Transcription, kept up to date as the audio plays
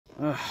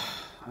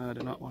I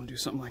do not want to do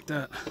something like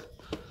that.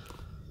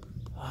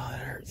 Oh, that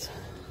hurts.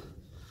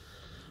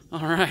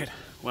 All right,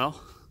 well.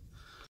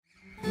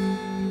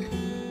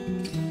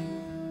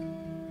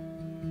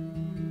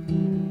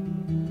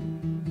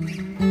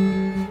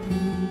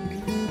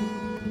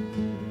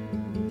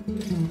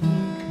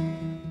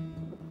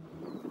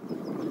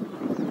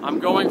 I'm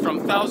going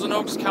from Thousand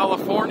Oaks,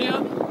 California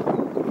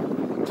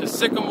to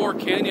Sycamore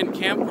Canyon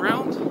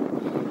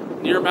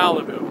Campground near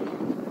Malibu.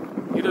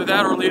 Either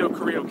that or Leo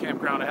Carrillo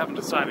Campground, I haven't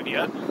decided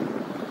yet.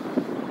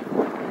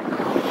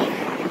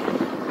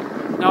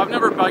 Now, I've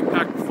never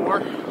bikepacked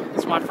before.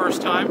 It's my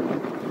first time.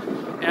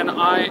 And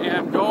I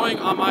am going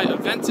on my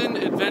Aventon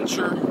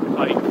Adventure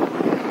bike.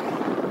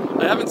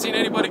 I haven't seen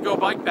anybody go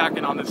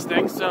bikepacking on this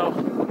thing, so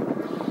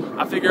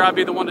I figure I'd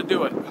be the one to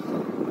do it.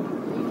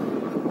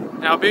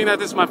 Now, being that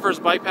this is my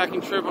first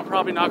bikepacking trip, I'm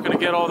probably not going to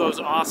get all those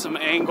awesome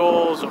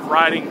angles of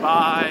riding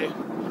by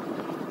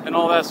and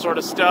all that sort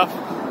of stuff.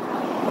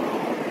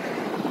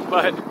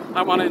 But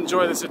I want to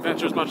enjoy this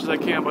adventure as much as I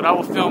can, but I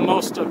will film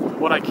most of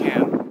what I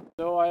can.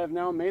 So I have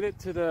now made it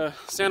to the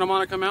Santa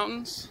Monica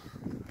Mountains.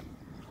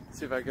 Let's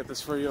see if I can get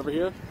this for you over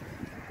here.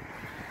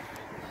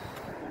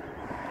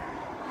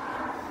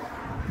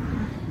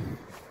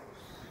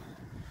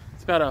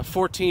 It's about a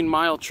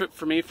 14-mile trip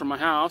for me from my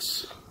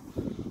house.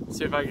 Let's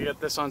see if I can get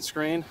this on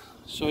screen,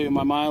 show you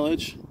my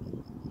mileage.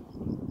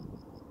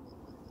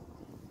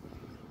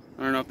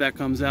 I don't know if that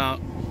comes out.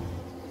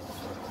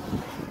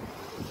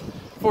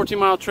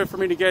 14-mile trip for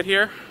me to get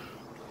here.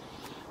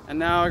 And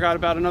now I got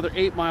about another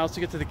 8 miles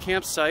to get to the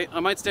campsite. I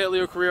might stay at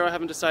Leo Carrillo, I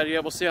haven't decided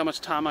yet. We'll see how much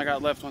time I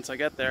got left once I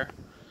get there.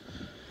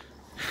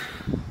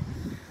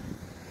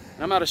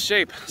 I'm out of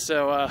shape,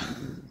 so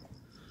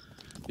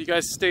if you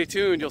guys stay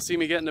tuned, you'll see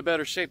me get into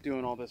better shape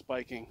doing all this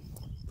biking.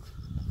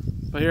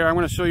 But here, I'm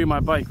going to show you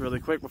my bike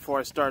really quick before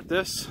I start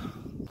this.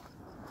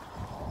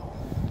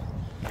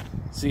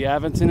 It's the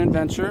Aventon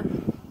Adventure.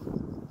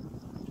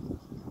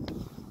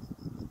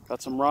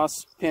 Got some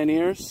Ross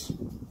panniers.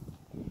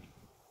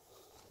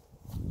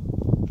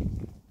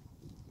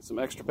 Some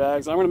extra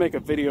bags. I'm going to make a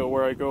video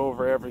where I go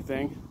over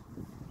everything.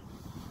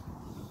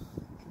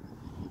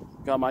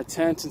 Got my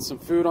tent and some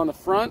food on the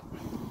front.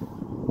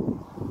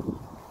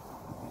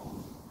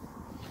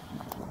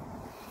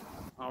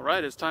 All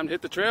right, it's time to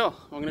hit the trail.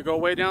 I'm going to go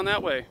way down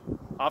that way,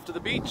 off to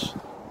the beach.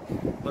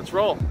 Let's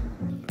roll.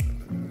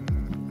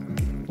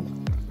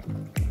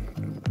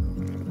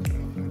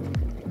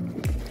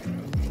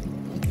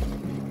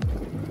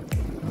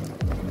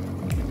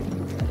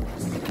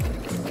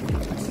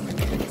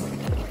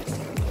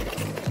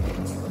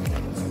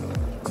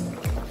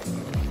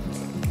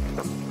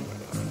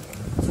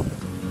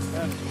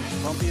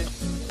 Bumpy.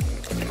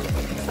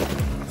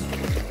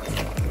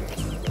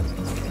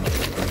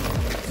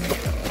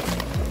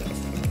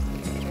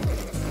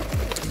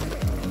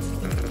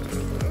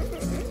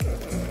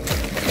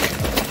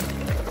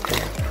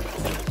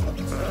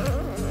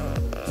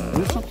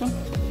 Do something?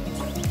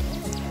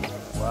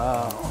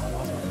 Wow.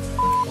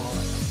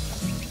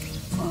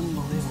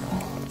 Unbelievable.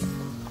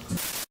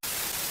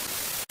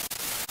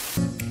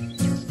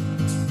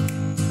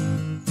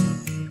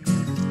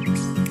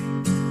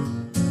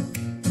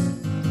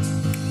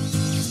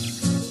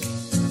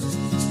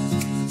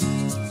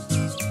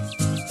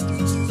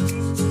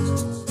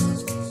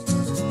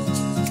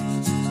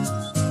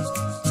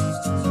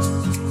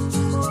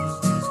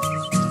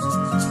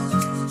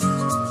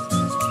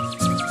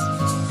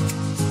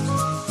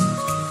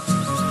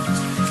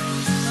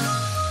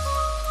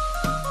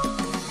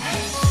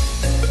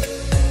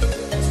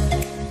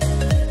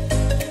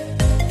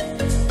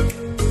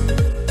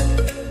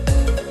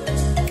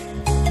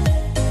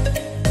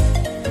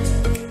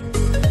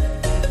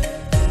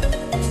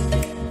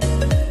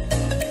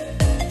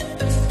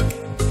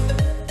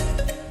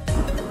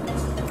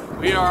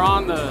 We are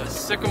on the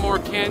Sycamore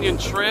Canyon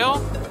Trail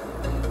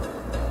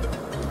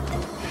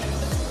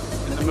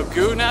in the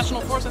Magoo National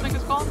Forest, I think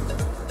it's called.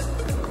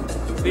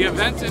 The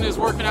Aventon is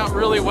working out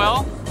really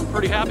well. I'm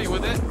pretty happy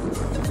with it.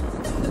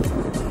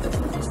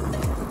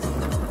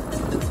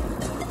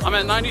 I'm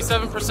at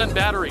 97%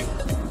 battery.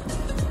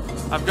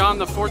 I've gone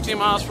the 14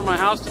 miles from my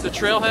house to the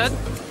trailhead,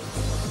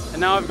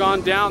 and now I've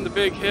gone down the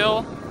big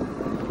hill,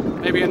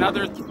 maybe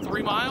another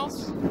 3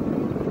 miles.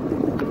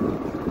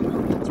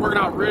 It's working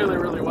out really,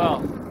 really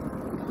well.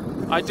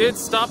 I did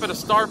stop at a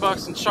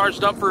Starbucks and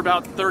charged up for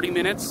about 30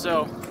 minutes,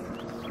 so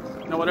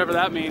you know, whatever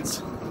that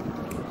means.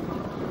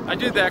 I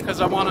did that because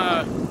I want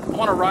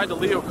to ride to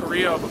Leo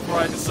Carrillo before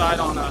I decide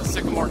on a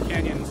Sycamore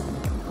Canyon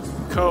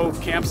Cove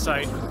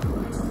campsite.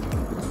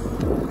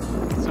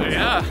 So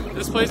yeah,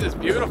 this place is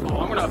beautiful.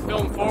 I'm gonna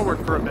film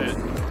forward for a bit.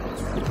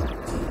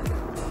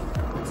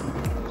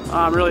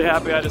 I'm really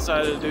happy I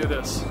decided to do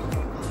this.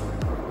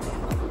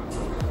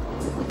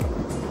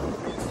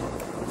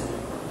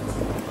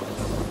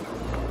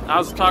 I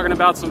was talking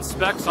about some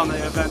specs on the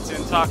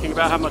Aventon, talking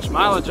about how much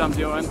mileage I'm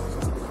doing.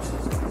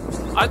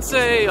 I'd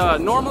say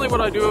normally what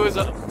I do is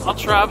I'll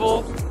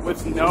travel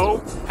with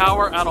no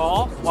power at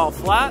all while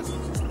flat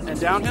and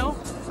downhill,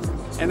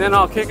 and then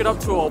I'll kick it up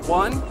to a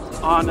 1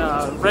 on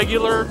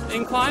regular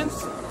inclines,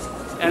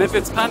 and if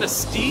it's kind of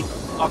steep,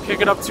 I'll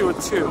kick it up to a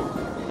 2.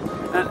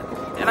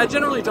 And I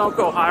generally don't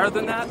go higher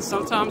than that.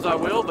 Sometimes I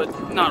will,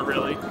 but not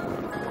really.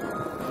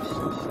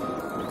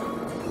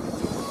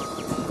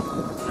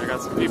 I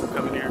got some people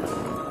coming here.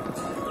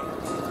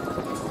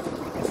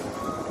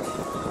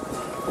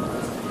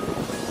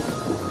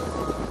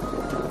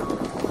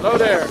 Hello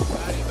there.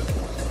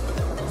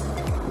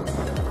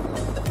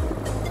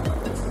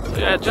 So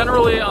yeah,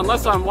 generally,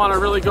 unless I want to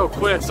really go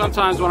quick,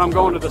 sometimes when I'm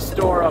going to the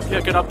store, I'll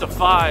kick it up to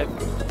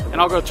 5, and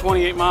I'll go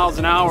 28 miles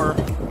an hour.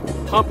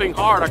 Pumping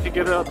hard, I could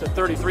get it up to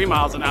 33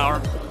 miles an hour.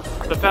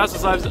 The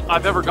fastest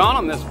I've ever gone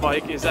on this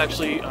bike is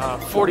actually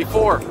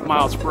 44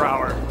 miles per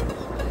hour.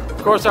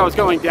 Of course, I was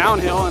going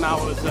downhill and I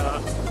was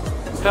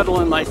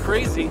pedaling like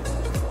crazy.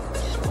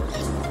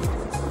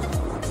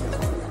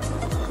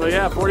 So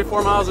yeah,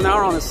 44 miles an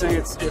hour on this thing.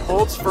 It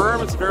holds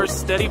firm. It's a very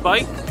steady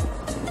bike.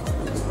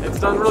 It's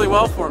done really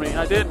well for me.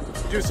 I did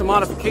do some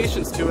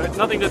modifications to it.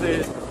 Nothing to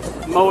the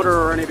motor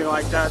or anything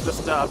like that.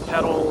 Just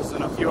pedals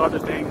and a few other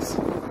things.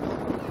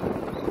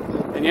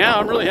 And yeah,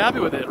 I'm really happy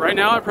with it. Right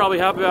now, I probably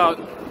have about,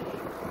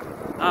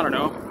 I don't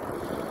know,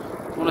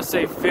 I want to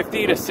say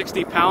 50 to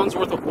 60 pounds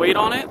worth of weight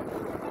on it.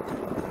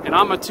 And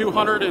I'm a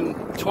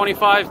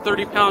 225,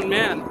 30-pound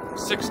man,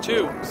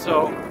 6'2".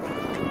 So,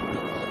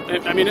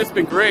 I mean, it's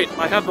been great.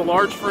 I have the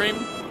large frame,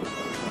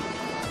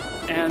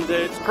 and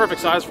it's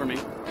perfect size for me.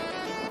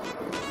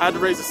 I had to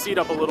raise the seat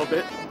up a little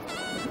bit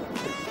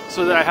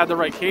so that I had the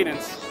right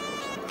cadence.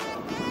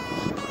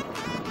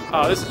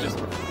 Oh, this is just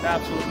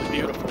absolutely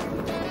beautiful.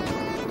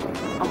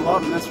 I'm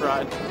loving this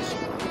ride.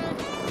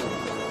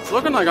 It's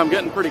looking like I'm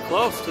getting pretty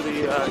close to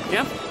the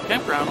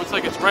campground. Looks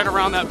like it's right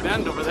around that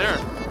bend over there.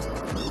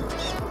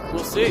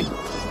 We'll see.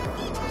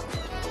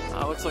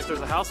 Looks like there's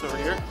a house over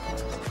here.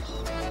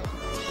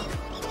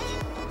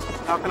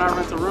 How can I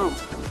rent a room?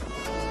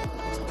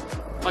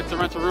 I'd like to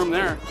rent a room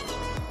there.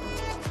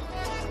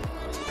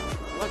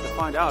 I'd like to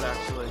find out,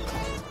 actually.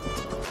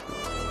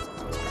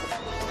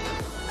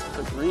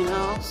 The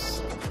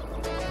greenhouse.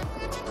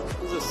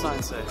 What does this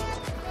sign say?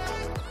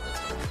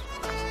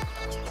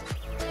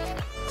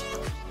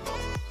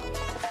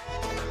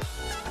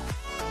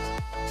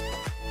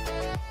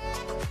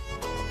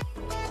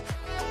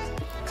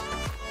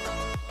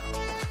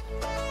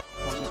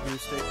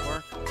 State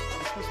Park. Is this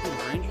supposed to be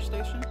the ranger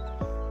station?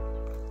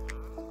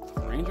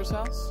 The ranger's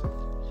house?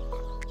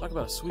 Talk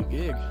about a sweet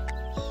gig.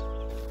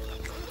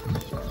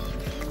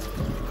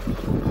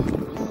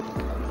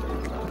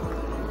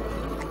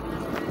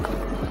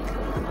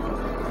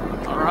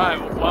 Alright,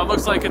 well it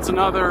looks like it's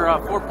another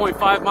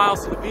 4.5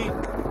 miles to the beat.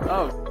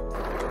 Oh,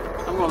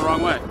 I'm going the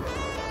wrong way.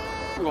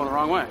 I'm going the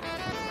wrong way.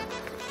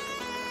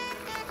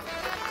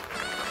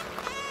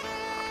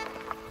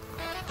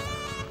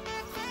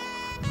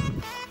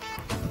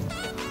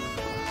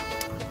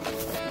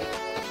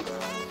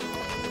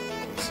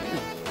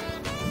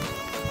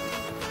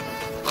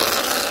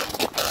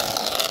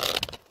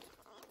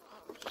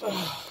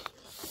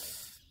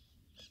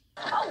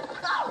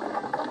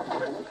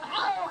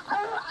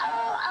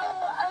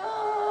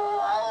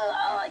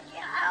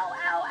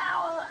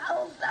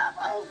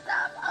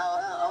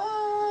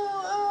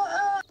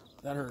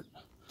 That hurt.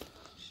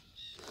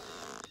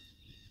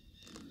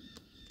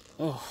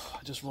 Oh,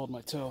 I just rolled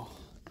my toe.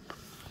 I'm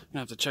gonna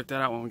have to check that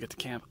out when we get to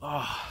camp.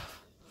 Oh.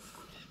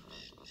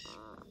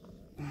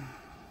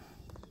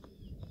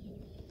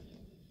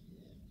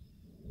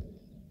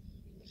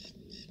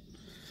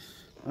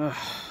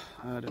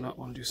 I did not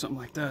want to do something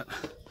like that.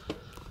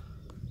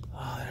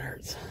 Oh, that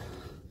hurts.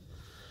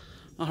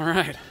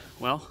 Alright,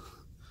 well,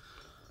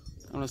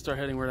 I'm gonna start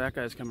heading where that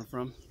guy's coming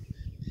from.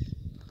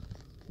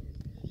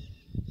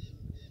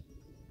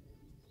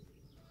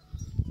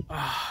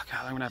 Oh,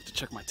 God, I'm gonna have to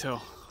check my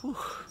toe.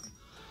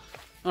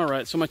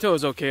 Alright, so my toe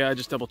is okay. I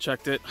just double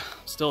checked it.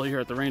 Still here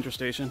at the ranger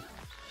station.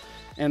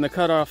 And the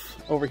cutoff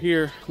over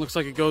here looks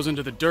like it goes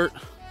into the dirt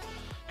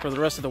for the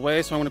rest of the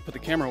way, so I'm gonna put the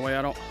camera away.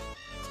 I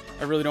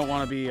really don't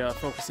want to be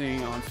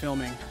focusing on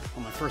filming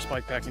on my first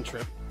bikepacking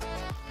trip.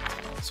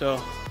 So,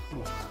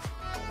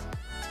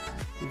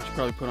 I should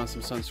probably put on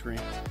some sunscreen.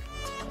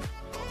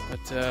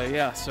 But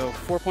yeah, so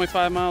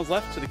 4.5 miles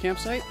left to the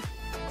campsite.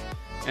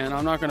 And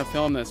I'm not going to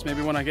film this.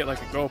 Maybe when I get like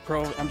a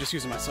GoPro, I'm just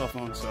using my cell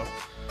phone, so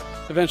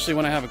eventually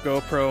when I have a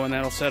GoPro and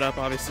that'll set up,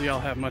 obviously I'll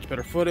have much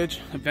better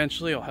footage.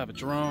 Eventually I'll have a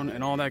drone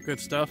and all that good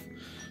stuff.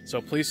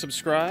 So please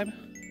subscribe,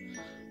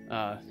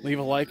 leave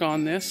a like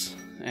on this,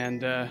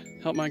 and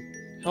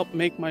help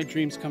make my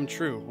dreams come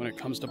true when it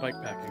comes to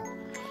bikepacking.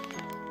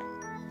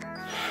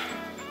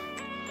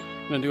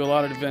 I'm going to do a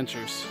lot of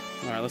adventures.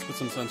 Alright, let's put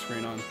some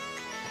sunscreen on.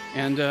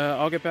 And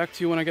I'll get back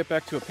to you when I get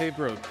back to a paved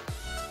road.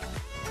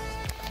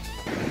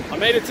 I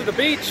made it to the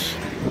beach.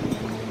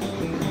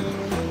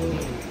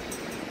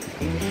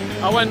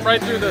 I went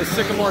right through the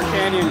Sycamore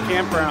Canyon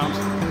campground.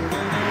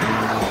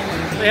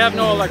 They have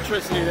no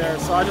electricity there,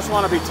 so I just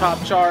want to be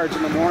top charge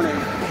in the morning.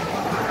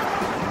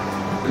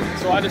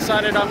 So I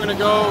decided I'm going to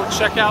go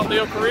check out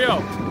Leo Carrillo.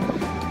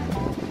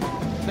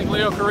 I think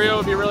Leo Carrillo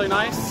would be really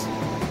nice.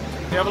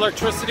 They have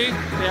electricity,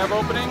 they have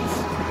openings,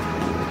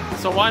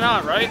 so why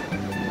not, right?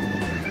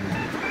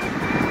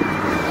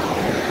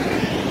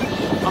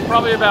 I'm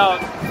probably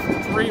about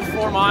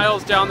 3-4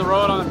 miles down the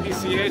road on the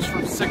PCH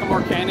from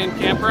Sycamore Canyon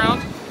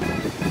Campground,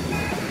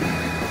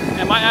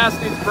 and my ass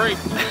needs a break.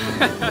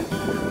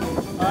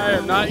 I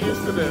am not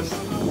used to this.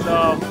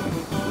 So,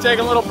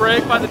 taking a little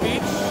break by the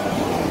beach,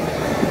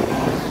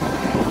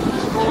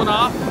 cooling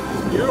off.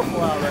 It's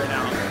beautiful out right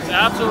now. It's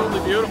absolutely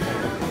beautiful.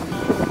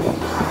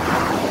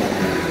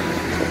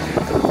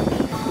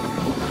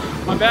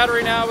 My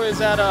battery now is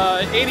at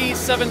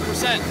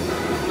 87%.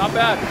 Not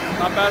bad,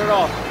 not bad at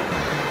all.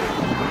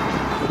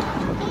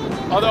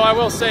 Although I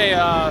will say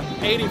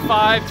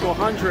 85 to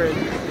 100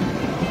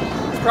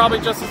 is probably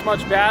just as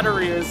much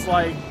battery as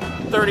like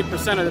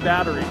 30% of the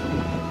battery.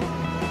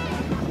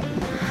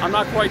 I'm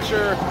not quite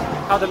sure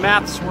how the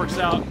maths works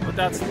out, but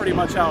that's pretty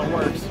much how it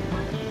works.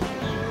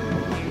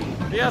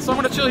 But yeah, so I'm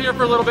gonna chill here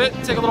for a little bit,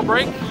 take a little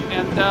break,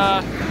 and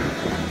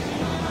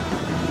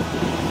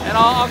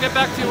I'll get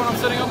back to you when I'm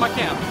setting up my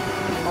camp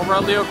over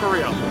at Leo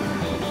Carrillo.